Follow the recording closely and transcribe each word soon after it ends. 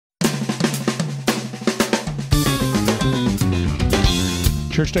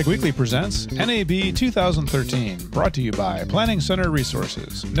Church Tech Weekly presents NAB 2013, brought to you by Planning Center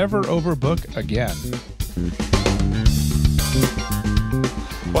Resources. Never overbook again.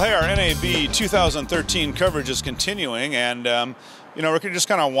 Well, hey, our NAB 2013 coverage is continuing, and we're just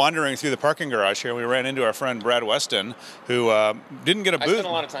kind of wandering through the parking garage here. We ran into our friend Brad Weston, who didn't get a booth. I spent a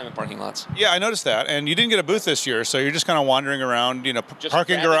lot of time in parking lots. Yeah, I noticed that. And you didn't get a booth this year, so you're just kind of wandering around, Just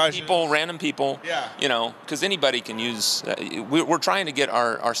parking garages. Random people. Yeah. Because anybody can use. We're trying to get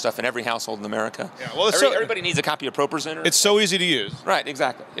our stuff in every household in America. Yeah. Well, everybody needs a copy of ProVideoServer. It's so easy to use. Right.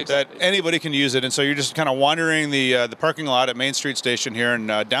 Exactly. That anybody can use it, and so you're just kind of wandering the parking lot at Main Street Station here in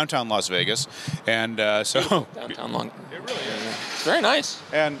downtown Las Vegas, and so downtown Long. It really is. It's very nice.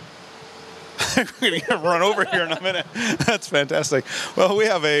 And we're going to get run over here in a minute. That's fantastic. Well, we do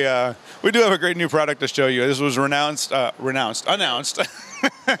have a great new product to show you. This was announced. I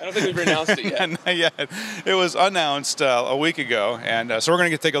don't think we've announced it yet. Not yet. It was announced a week ago, and so we're going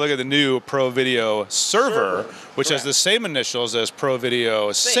to take a look at the new ProVideoServer, which has the same initials as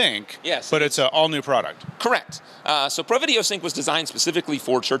ProVideoSync, yes, but it's an all-new product. Correct. So ProVideoSync was designed specifically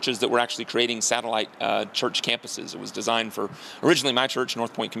for churches that were actually creating satellite church campuses. It was designed for originally my church,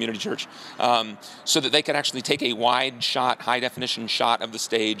 North Point Community Church, so that they could actually take a wide shot, high-definition shot of the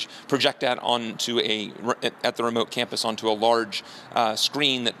stage, project that onto at the remote campus onto a large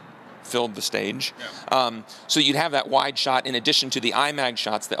screen that filled the stage. Yeah. So you'd have that wide shot in addition to the IMAG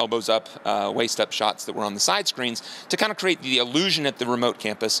shots, the elbows up, waist up shots that were on the side screens, to kind of create the illusion at the remote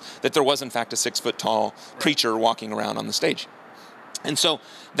campus that there was in fact a 6-foot-tall preacher walking around on the stage. And so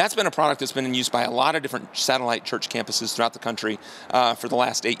that's been a product that's been in use by a lot of different satellite church campuses throughout the country for the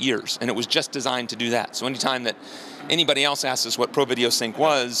last 8 years. And it was just designed to do that. So anytime that anybody else asks us what ProVideoSync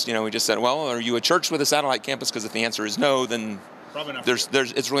was, we just said, well, are you a church with a satellite campus? Because if the answer is no, then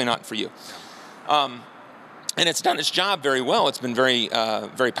it's really not for you. And it's done its job very well. It's been very,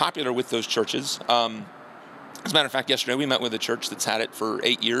 very popular with those churches. As a matter of fact, yesterday we met with a church that's had it for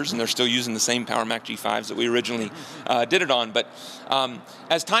 8 years, and they're still using the same PowerMac G5s that we originally did it on. But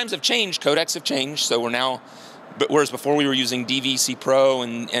as times have changed, codecs have changed, so we're now, whereas before we were using DVC Pro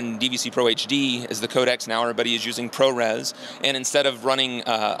and DVC Pro HD as the codecs, now everybody is using ProRes. And instead of running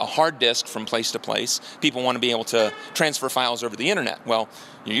a hard disk from place to place, people want to be able to transfer files over the internet. Well,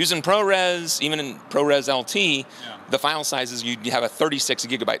 you're using ProRes, even in ProRes LT, the file sizes, you have a 36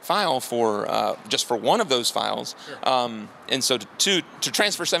 gigabyte file for just for one of those files. Sure. And so to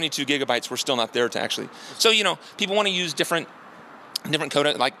transfer 72 gigabytes, we're still not there to actually. So, people want to use different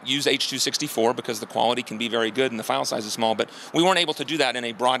codec, like use H.264 because the quality can be very good and the file size is small, but we weren't able to do that in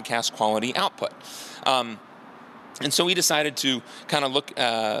a broadcast quality output. And so we decided to kind of look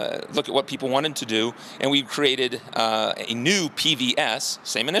at what people wanted to do, and we created a new PVS,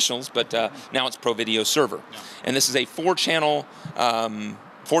 same initials, but now it's ProVideoServer. Yeah. And this is a four-channel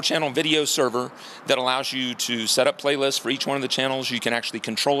video server that allows you to set up playlists for each one of the channels. You can actually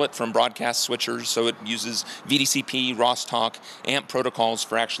control it from broadcast switchers, so it uses VDCP, Rosstalk, AMP protocols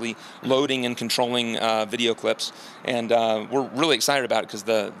for actually loading and controlling video clips. And we're really excited about it because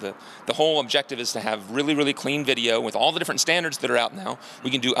the whole objective is to have really, really clean video with all the different standards that are out now.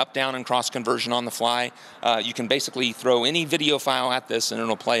 We can do up, down, and cross conversion on the fly. You can basically throw any video file at this and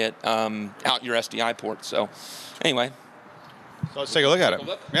it'll play it out your SDI port. So anyway. So let's take a look at it.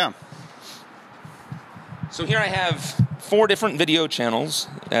 Yeah. So here I have 4 different video channels,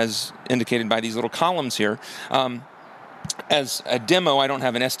 as indicated by these little columns here. As a demo, I don't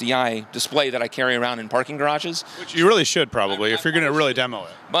have an SDI display that I carry around in parking garages. Which you really should probably, if you're going to really demo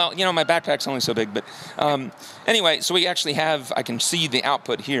it. Well, my backpack's only so big. But anyway, so we actually I can see the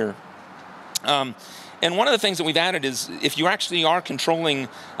output here. And one of the things that we've added is if you actually are controlling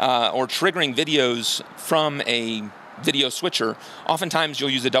or triggering videos from a video switcher, oftentimes you'll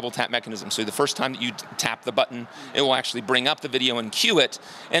use a double tap mechanism. So the first time that you tap the button, it will actually bring up the video and cue it.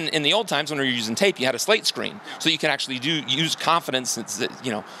 And in the old times when we were using tape, you had a slate screen. So you can actually use confidence that,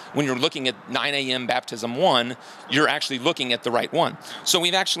 when you're looking at 9 a.m. Baptism 1, you're actually looking at the right one. So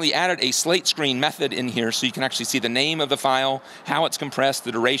we've actually added a slate screen method in here so you can actually see the name of the file, how it's compressed,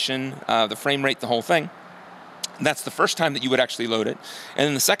 the duration, the frame rate, the whole thing. That's the first time that you would actually load it. And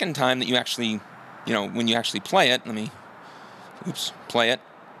then the second time that you actually when you actually play it, play it,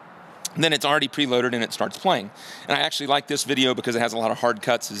 then it's already preloaded and it starts playing. And I actually like this video because it has a lot of hard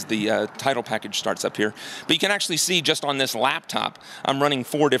cuts as the title package starts up here. But you can actually see just on this laptop, I'm running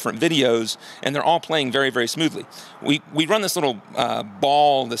 4 different videos, and they're all playing very, very smoothly. We run this little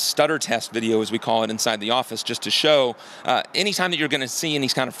the stutter test video, as we call it, inside the office, just to show anytime that you're going to see any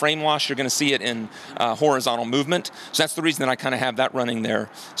kind of frame loss, you're going to see it in horizontal movement. So that's the reason that I kind of have that running there,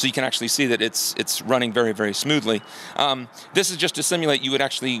 so you can actually see that it's running very, very smoothly. This is just to simulate you would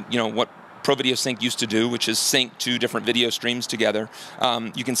actually, what ProVideoSync used to do, which is sync 2 different video streams together.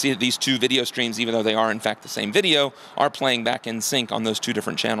 You can see that these 2 video streams, even though they are in fact the same video, are playing back in sync on those 2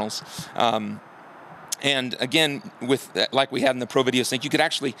 different channels. And again, like we had in the ProVideoSync, you could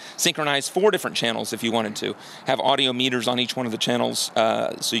actually synchronize 4 different channels if you wanted to. Have audio meters on each one of the channels,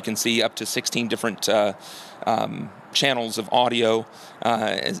 so you can see up to 16 different channels of audio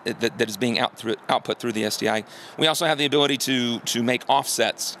that is being output through the SDI. We also have the ability to make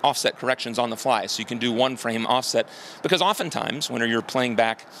offset corrections on the fly, so you can do 1 frame offset, because oftentimes when you're playing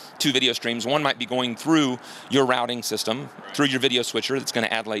back 2 video streams, one might be going through your routing system, through your video switcher that's going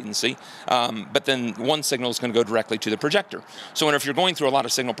to add latency, but then one signal is going to go directly to the projector. So if you're going through a lot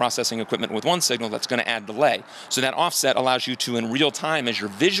of signal processing equipment with one signal, that's going to add delay. So that offset allows you to, in real time, as you're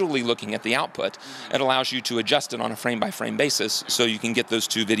visually looking at the output, it allows you to adjust it on a frame-by-frame basis, so you can get those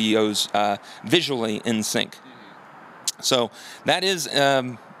 2 videos visually in sync. So that is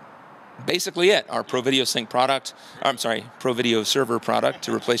basically it. Our ProVideoSync product, ProVideoServer product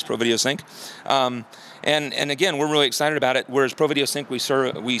to replace ProVideoSync. And again, we're really excited about it. Whereas ProVideoSync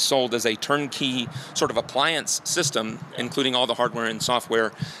we sold as a turnkey sort of appliance system, including all the hardware and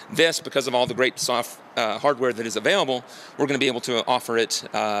software. This, because of all the great hardware that is available, we're going to be able to offer it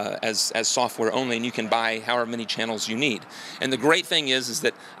as software only, and you can buy however many channels you need. And the great thing is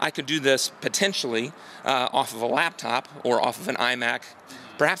that I could do this potentially off of a laptop or off of an iMac,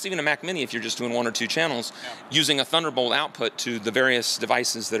 perhaps even a Mac Mini if you're just doing 1 or 2 channels, using a Thunderbolt output to the various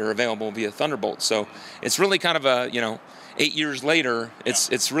devices that are available via Thunderbolt. So it's really kind of a, 8 years later,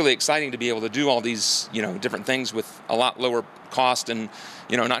 it's really exciting to be able to do all these, different things with a lot lower cost and,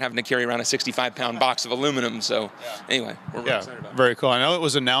 not having to carry around a 65-pound box of aluminum. So anyway, we're really excited about it. Very cool. I know it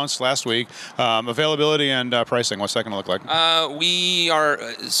was announced last week. Availability and pricing, what's that going to look like? We are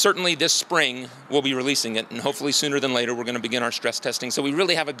certainly this spring we'll be releasing it, and hopefully sooner than later we're going to begin our stress testing. So we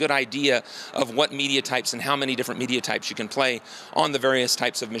really have a good idea of what media types and how many different media types you can play on the various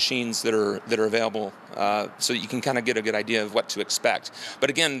types of machines that are available, so that you can kind of get a good idea of what to expect. But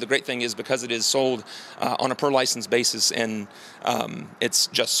again, the great thing is because it is sold on a per license basis and it's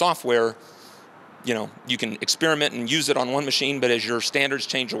just software, you can experiment and use it on one machine, but as your standards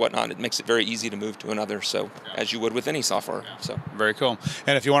change or whatnot, it makes it very easy to move to another, so as you would with any software. So very cool.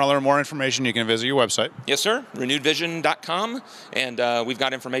 And if you want to learn more information, you can visit your website. Yes, sir, renewedvision.com, and we've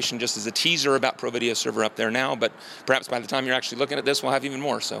got information just as a teaser about ProVideoServer up there now, but perhaps by the time you're actually looking at this, we'll have even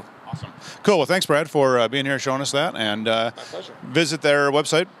more. So awesome. Cool. Well, thanks, Brad, for being here showing us that, and my pleasure. Visit their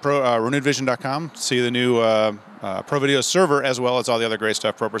website, renewedvision.com, see the new ProVideoServer, as well as all the other great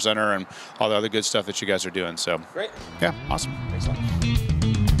stuff, ProPresenter, and all the other good stuff that you guys are doing. So great. Yeah, awesome. Thanks a lot.